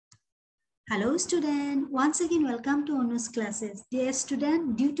Hello student, once again welcome to Anu's classes. Dear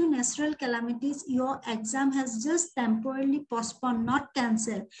student, due to natural calamities, your exam has just temporarily postponed, not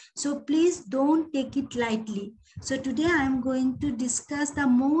cancelled. So please don't take it lightly. So today I am going to discuss the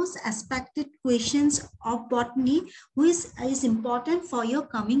most expected questions of botany, which is important for your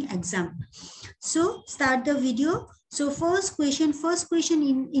coming exam. So start the video. So first question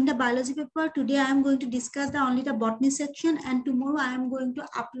in the biology paper. Today I am going to discuss only the botany section, and tomorrow I am going to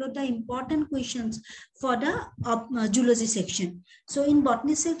upload the important questions for the zoology section. So in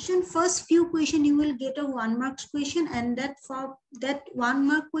botany section, first few questions you will get a 1 mark question, and that for that 1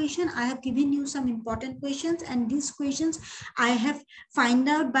 mark question I have given you some important questions, and these questions I have find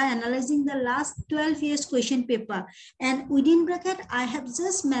out by analyzing the last 12 years question paper, and within bracket I have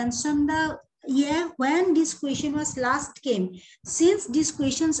just mentioned the when this question was last came. Since these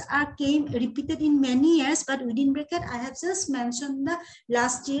questions are came repeated in many years, but within bracket I have just mentioned the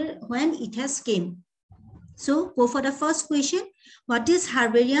last year when it has came. So go for the first question. What is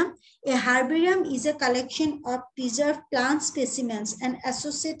herbarium? A herbarium is a collection of preserved plant specimens and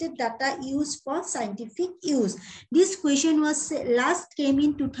associated data used for scientific use. This question was last came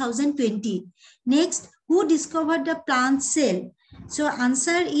in 2020. Next, who discovered the plant cell? So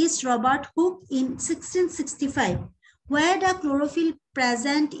answer is Robert Hooke in 1665. Where the chlorophyll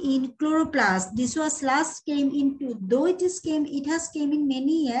present in chloroplast? This was last came into, though it has came in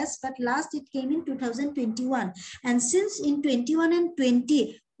many years, but last it came in 2021. And since in 21 and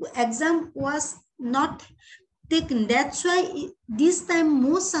 20, exam was not taken. That's why this time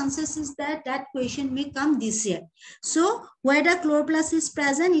most chances is that that question may come this year. So where the chloroplast is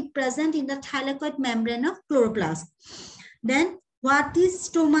present, it present in the thylakoid membrane of chloroplast. Then what is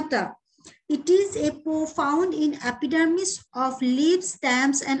stomata? It is a pore found in epidermis of leaves,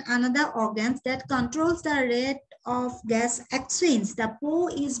 stems, and another organs that controls the rate of gas exchange. The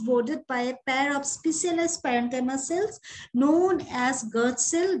pore is bordered by a pair of specialized parenchyma cells known as Gertz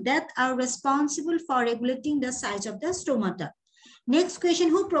cells that are responsible for regulating the size of the stomata. Next question,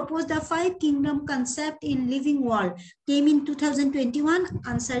 who proposed the 5 kingdom concept in living world? Came in 2021.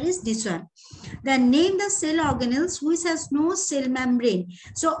 Answer is this one. Then name the cell organelles which has no cell membrane.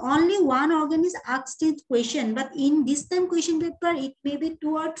 So only one organ is asked in question, but in this time question paper, it may be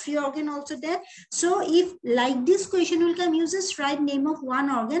 2 or 3 organ also there. So if like this question will come, you just write name of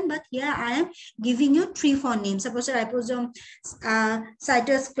one organ, but here I am giving you 3-4 names. Suppose ribosome,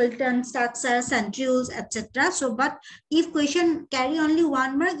 cytoskeleton structure, centrioles, etc. So, but if question carry only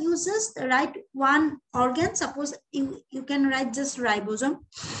 1 mark, you just write one organ. Suppose you can write just ribosome.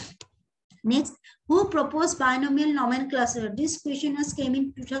 Next, who proposed binomial nomenclature? This question has came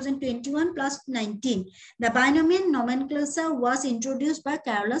in 2021 plus 19. The binomial nomenclature was introduced by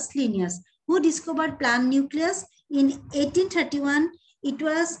Carolus Linnaeus. Who discovered plant nucleus? In 1831, it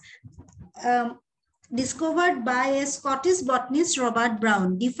was discovered by a Scottish botanist, Robert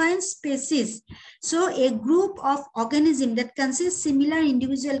Brown. Defines species. So a group of organisms that consist similar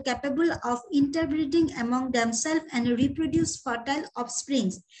individual capable of interbreeding among themselves and reproduce fertile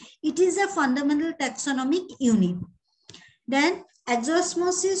offsprings. It is a fundamental taxonomic unit. Then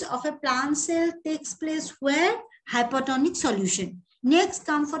exosmosis of a plant cell takes place where? Hypotonic solution. Next,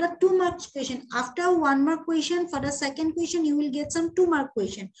 come for the 2 mark question. After 1 mark question, for the second question, you will get some 2 mark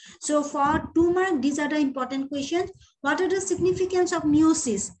question. So for 2 mark, these are the important questions. What are the significance of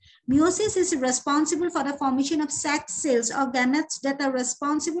meiosis? Meiosis is responsible for the formation of sex cells or gametes that are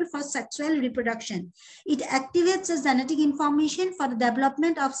responsible for sexual reproduction. It activates the genetic information for the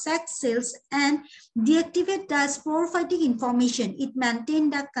development of sex cells and deactivates the sporophytic information. It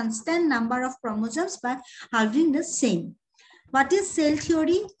maintains the constant number of chromosomes by halving the same. What is cell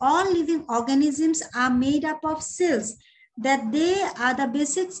theory? All living organisms are made up of cells, that they are the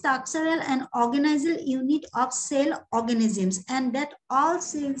basic structural and organizational unit of cell organisms, and that all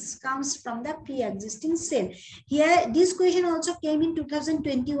cells comes from the pre-existing cell. Here, this question also came in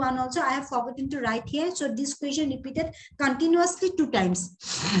 2021 also. I have forgotten to write here. So this question repeated continuously 2 times.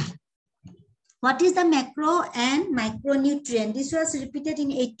 What is the macro and micronutrient? This was repeated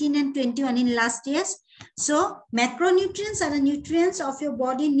in 18 and 21 in last years. So macronutrients are the nutrients of your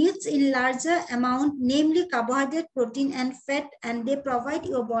body needs in larger amount, namely carbohydrate, protein, and fat, and they provide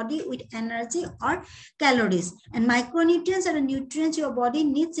your body with energy or calories. And micronutrients are the nutrients your body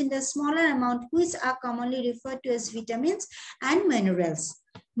needs in the smaller amount, which are commonly referred to as vitamins and minerals.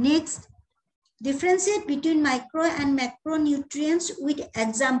 Next, Differentiate between micro and macronutrients with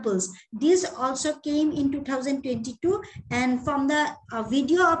examples. This also came in 2022, and from the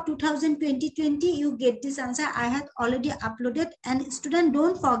video of 2020, you get this answer. I had already uploaded. And student,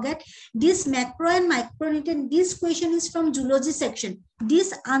 don't forget this macro and micronutrient. This question is from zoology section.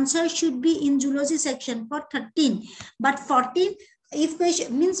 This answer should be in zoology section for 13, but 14. If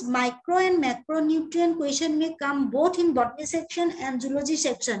question means micro and macronutrient question may come both in botany section and zoology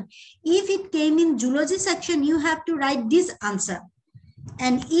section. If it came in zoology section, you have to write this answer.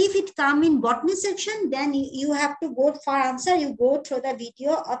 And if it come in botany section, then you have to go for answer. You go through the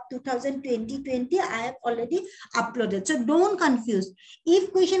video of 2020. I have already uploaded. So don't confuse.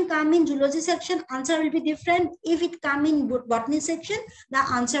 If question come in zoology section, answer will be different. If it come in botany section, the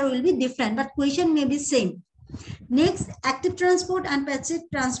answer will be different. But question may be same. Next, active transport and passive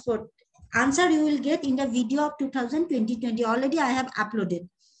transport. Answer you will get in the video of 2020. Already I have uploaded.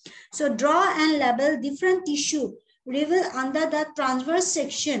 So draw and label different tissue reveal under the transverse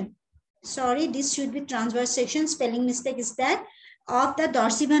section. Sorry, this should be transverse section. Spelling mistake is that of the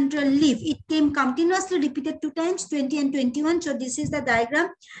dorsiventral leaf. It came continuously repeated 2 times, 20 and 21. So this is the diagram.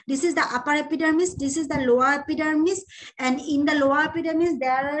 This is the upper epidermis. This is the lower epidermis. And in the lower epidermis,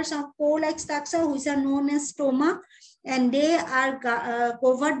 there are some pore-like structure which are known as stoma. And they are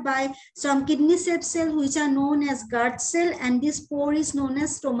covered by some kidney-shaped cells which are known as guard cell, and this pore is known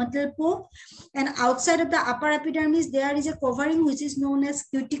as stomatal pore. And outside of the upper epidermis, there is a covering which is known as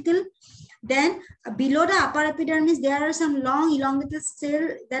cuticle. Then below the upper epidermis, there are some long elongated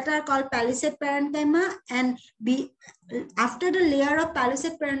cells that are called palisade parenchyma, and after the layer of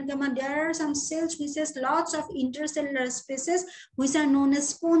palisade parenchyma, there are some cells which has lots of intercellular spaces which are known as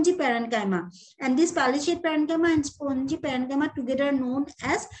spongy parenchyma. And this palisade parenchyma and spongy parenchyma together are known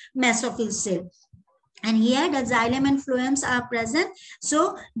as mesophyll cell. And here the xylem and phloems are present.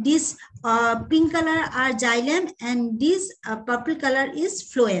 So this pink color are xylem and this purple color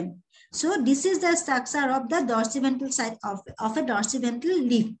is phloem. So this is the structure of the dorsiventral side of a dorsiventral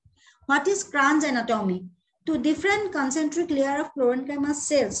leaf. What is Kranz anatomy? Two different concentric layer of parenchyma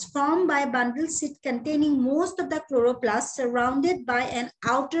cells formed by bundle sheet containing most of the chloroplast surrounded by an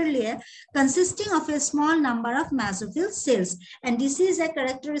outer layer consisting of a small number of mesophyll cells. And this is a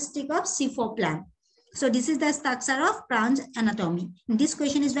characteristic of C4 plant. So this is the structure of Kranz anatomy. And this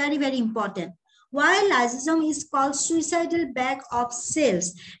question is very, very important. Why lysosome is called suicidal bag of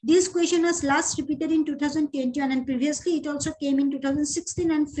cells? This question was last repeated in 2021 and previously it also came in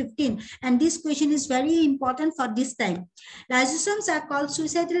 2016 and 15. And this question is very important for this time. Lysosomes are called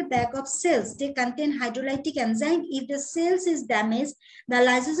suicidal bag of cells. They contain hydrolytic enzyme. If the cells is damaged, the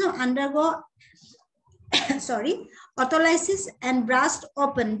lysosome undergo autolysis and burst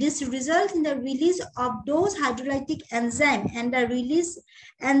open. This results in the release of those hydrolytic enzyme, and the release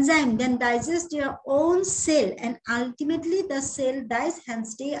enzyme then digests their own cell, and ultimately the cell dies.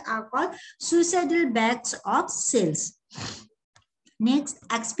 Hence they are called suicidal bags of cells. Next,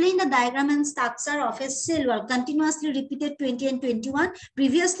 explain the diagram and structure of a cell wall. Continuously repeated 20 and 21.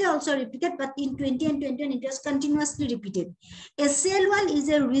 Previously also repeated, but in 20 and 21 it was continuously repeated. A cell wall is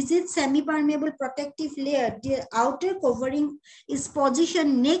a rigid semi-permeable protective layer. The outer covering is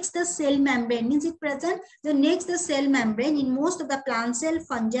positioned next the cell membrane. Means it present the next the cell membrane in most of the plant cell,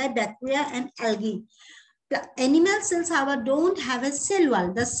 fungi, bacteria, and algae. The animal cells, however, don't have a cell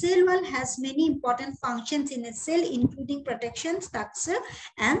wall. The cell wall has many important functions in a cell, including protection, structure,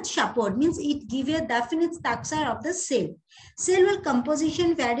 and support. Means it gives a definite structure of the cell. Cell wall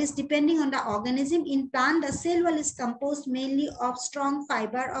composition varies depending on the organism. In plant, the cell wall is composed mainly of strong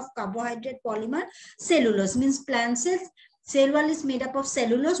fiber of carbohydrate polymer cellulose. Means plant cells, cell wall is made up of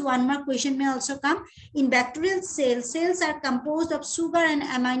cellulose. One more question may also come. In bacterial cells, cells are composed of sugar and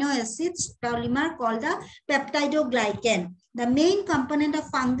amino acids polymer called the peptidoglycan. The main component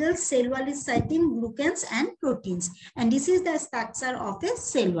of fungal cell wall is cytin, glucans, and proteins. And this is the structure of a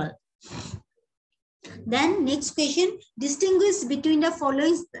cell wall. Then next question, distinguish between the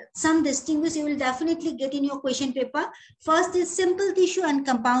following. Some distinguish you will definitely get in your question paper. First is simple tissue and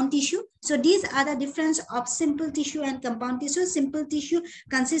compound tissue. So these are the difference of simple tissue and compound tissue. Simple tissue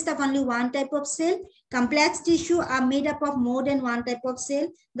consists of only one type of cell. Complex tissue are made up of more than one type of cell.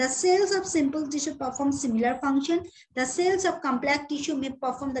 The cells of simple tissue perform similar function. The cells of complex tissue may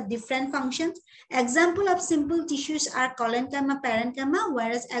perform the different functions. Example of simple tissues are collenchyma, parenchyma,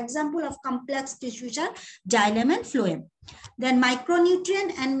 whereas example of complex tissues are xylem and phloem. Then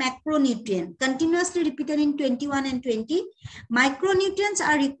micronutrient and macronutrient, continuously repeated in 21 and 20. Micronutrients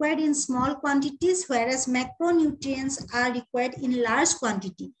are required in small quantities, whereas macronutrients are required in large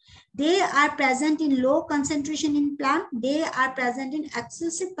quantity. They are present in low concentration in plant. They are present in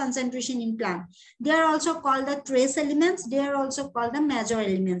excessive concentration in plant. They are also called the trace elements. They are also called the major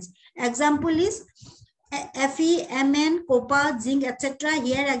elements. Example is Fe, Mn, copper, zinc, etc.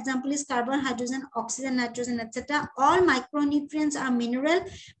 Here example is carbon, hydrogen, oxygen, nitrogen, etc. All micronutrients are mineral.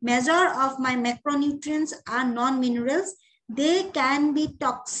 Major of my macronutrients are non-minerals. They can be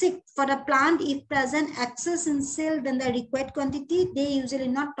toxic for the plant if present excess in cell than the required quantity. They usually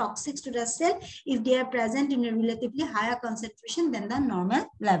not toxic to the cell if they are present in a relatively higher concentration than the normal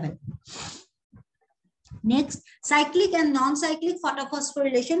level. Next, cyclic and non-cyclic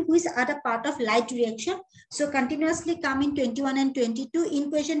photophosphorylation, which are the part of light reaction. So continuously come in 21 and 22. In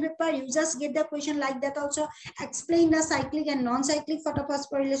question paper, you just get the question like that also. Explain the cyclic and non-cyclic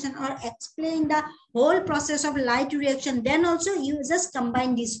photophosphorylation, or explain the whole process of light reaction. Then also you just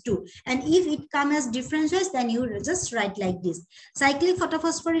combine these two. And if it comes as different ways, then you just write like this. Cyclic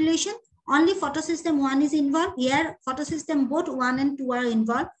photophosphorylation, only photosystem 1 is involved. Here photosystem both 1 and 2 are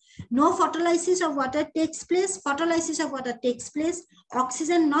involved. No photolysis of water takes place. Photolysis of water takes place.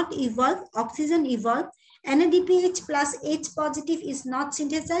 Oxygen not evolved. Oxygen evolved. NADPH plus H positive is not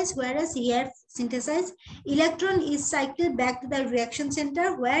synthesized, whereas here synthesized. Electron is cycled back to the reaction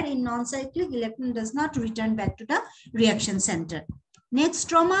center, where in non-cyclic electron does not return back to the reaction center. Next,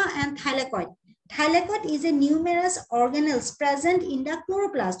 stroma and thylakoid. Thylakoid is a numerous organelles present in the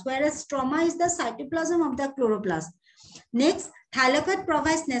chloroplast, whereas stroma is the cytoplasm of the chloroplast. Next, thylakoid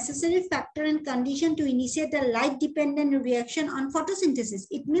provides necessary factor and condition to initiate the light-dependent reaction on photosynthesis.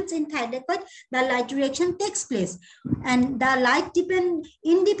 It means in thylakoid, the light reaction takes place. And the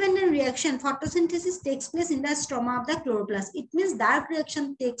light-independent reaction, photosynthesis, takes place in the stroma of the chloroplast. It means dark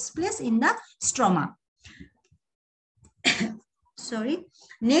reaction takes place in the stroma. Sorry.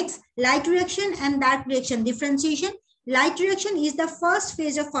 Next, light reaction and dark reaction differentiation. Light reaction is the first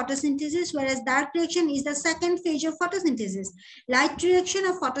phase of photosynthesis, whereas dark reaction is the second phase of photosynthesis. Light reaction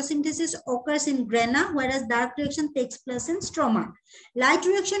of photosynthesis occurs in grana, whereas dark reaction takes place in stroma. Light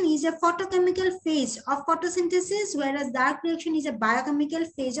reaction is a photochemical phase of photosynthesis, whereas dark reaction is a biochemical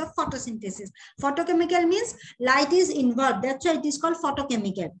phase of photosynthesis. Photochemical means light is involved. That's why it is called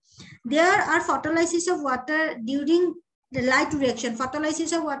photochemical. There are photolysis of water during the light reaction.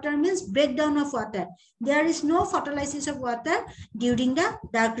 Photolysis of water means breakdown of water. There is no photolysis of water during the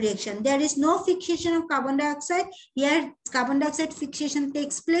dark reaction. There is no fixation of carbon dioxide. Here carbon dioxide fixation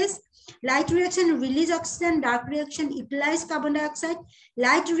takes place. Light reaction release oxygen, dark reaction utilize carbon dioxide.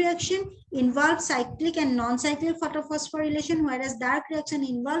 Light reaction involves cyclic and non-cyclic photophosphorylation, whereas dark reaction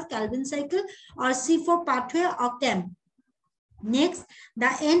involves Calvin cycle or C4 pathway or CAM. Next, the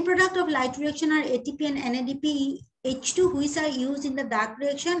end product of light reaction are ATP and NADP H2, which are used in the dark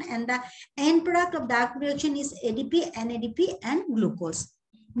reaction, and the end product of dark reaction is ADP, NADP, and glucose.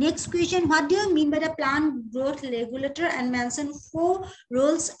 Next question, what do you mean by the plant growth regulator, and mention 4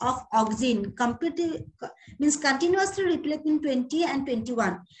 roles of auxin? Means continuously repeating 20 and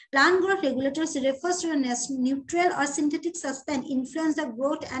 21. Plant growth regulators refers to a neutral or synthetic substance influence the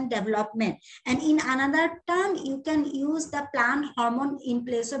growth and development. And in another term, you can use the plant hormone in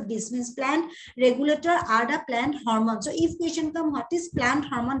place of this. Means plant regulator are the plant hormone. So if question come, what is plant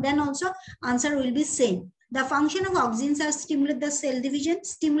hormone? Then also answer will be same. The function of auxins are stimulate the cell division,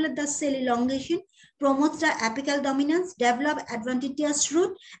 stimulate the cell elongation, promotes the apical dominance, develop adventitious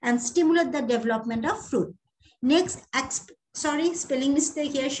root, and stimulate the development of fruit. Next, sorry, spelling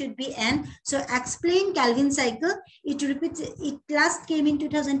mistake here should be N. So explain Calvin cycle. It repeats. It last came in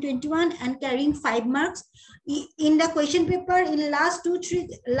 2021 and carrying 5 marks. In the question paper, in last two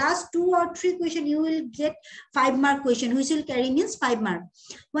or three question, you will get 5 mark question, which will carry means 5 mark.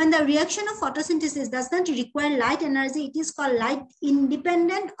 When the reaction of photosynthesis does not require light energy, it is called light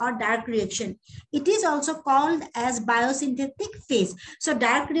independent or dark reaction. It is also called as biosynthetic phase. So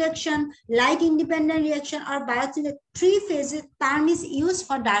dark reaction, light independent reaction, or biosynthetic, 3 phases term is used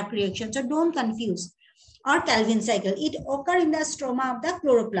for dark reaction. So don't confuse. Or Calvin cycle. It occurs in the stroma of the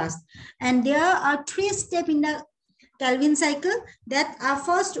chloroplast. And there are 3 steps in the Calvin cycle. That our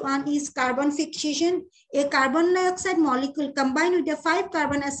first one is carbon fixation. A carbon dioxide molecule combined with a 5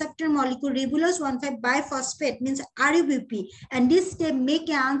 carbon acceptor molecule ribulose 1,5 biphosphate means RUBP. And this step make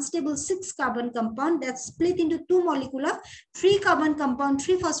an unstable 6 carbon compound that's split into 2 molecules of 3 carbon compound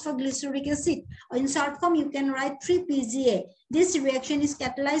 3 phosphoglyceric acid. Or in short form, you can write 3 PGA. This reaction is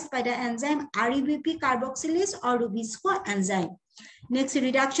catalyzed by the enzyme RUBP carboxylase or Rubisco enzyme. Next,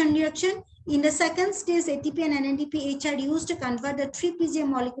 reduction reaction. In the second stage, ATP and NADPH are used to convert the 3-PGM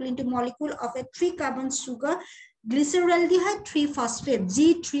molecule into molecule of a 3-carbon sugar glyceraldehyde 3-phosphate,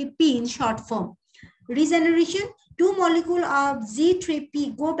 G3P in short form. Regeneration, 2 molecules of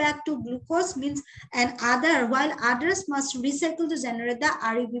G3P go back to glucose, means while others must recycle to generate the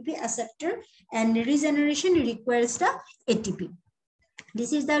REBP acceptor, and regeneration requires the ATP.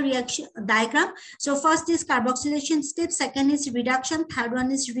 This is the reaction diagram. So first is carboxylation step, second is reduction, third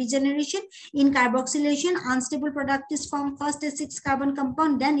one is regeneration. In carboxylation, unstable product is formed. First a 6-carbon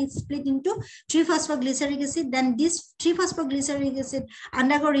compound, then it's split into 3-phosphoglyceric acid. Then this 3-phosphoglyceric acid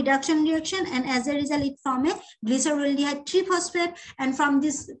undergo reduction reaction, and as a result it form a glyceraldehyde 3-phosphate. And from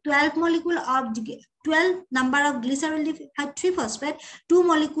this 12 molecule of 12 number of glyceraldehyde 3-phosphate, 2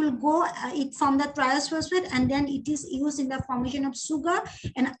 molecule go it from the triose phosphate, and then it is used in the formation of sugar,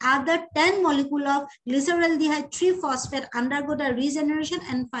 and other 10 molecule of glyceraldehyde 3-phosphate undergo the regeneration,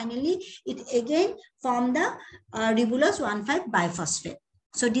 and finally it again form the ribulose 1,5 biphosphate.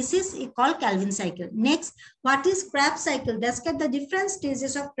 So this is called Calvin cycle. Next, what is Krebs cycle? Describe the different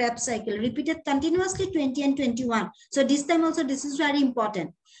stages of Krebs cycle, repeated continuously 20 and 21. So this time also this is very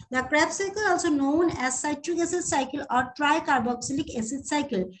important. The Krebs cycle, also known as citric acid cycle or tricarboxylic acid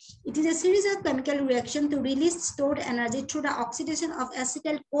cycle. It is a series of chemical reactions to release stored energy through the oxidation of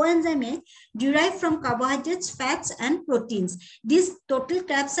acetyl coenzyme A derived from carbohydrates, fats, and proteins. This total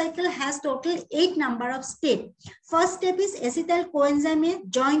Krebs cycle has total 8 number of steps. First step is acetyl coenzyme A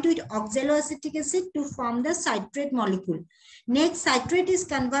joined with oxaloacetic acid to form the citrate molecule. Next, citrate is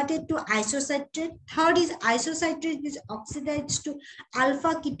converted to isocitrate. Third is isocitrate is oxidized to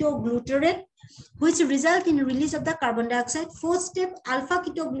alpha-ketoglutarate, which result in release of the carbon dioxide. Fourth step,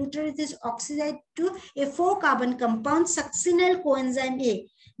 alpha-ketoglutarate is oxidized to a 4-carbon compound, succinyl coenzyme A.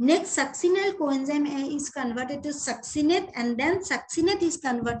 Next, succinyl coenzyme A is converted to succinate, and then succinate is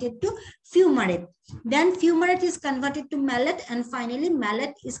converted to fumarate. Then fumarate is converted to malate, and finally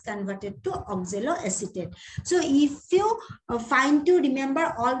malate is converted to oxaloacetate. So if you find to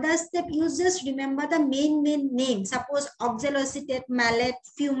remember all the steps, you just remember the main name. Suppose oxaloacetate, malate,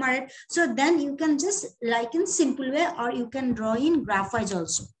 fumarate. So then you can just like in simple way, or you can draw in graph wise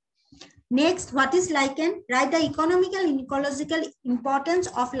also. Next, what is lichen? Write the economical and ecological importance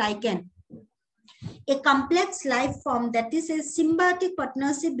of lichen. A complex life form that is a symbiotic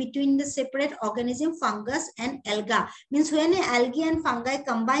partnership between the separate organism, fungus, and alga. Means when an algae and fungi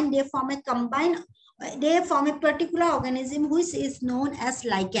combine, they form a particular organism which is known as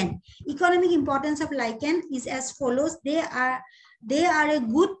lichen. Economic importance of lichen is as follows. They are a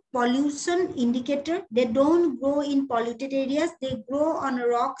good pollution indicator. They don't grow in polluted areas. They grow on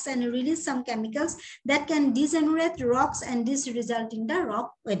rocks and release some chemicals that can degenerate rocks, and this result in the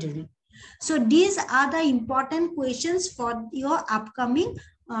rock weathering. So these are the important questions for your upcoming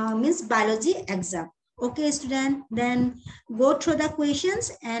biology exam. Okay, student, then go through the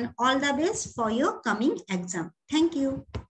questions, and all the best for your coming exam. Thank you.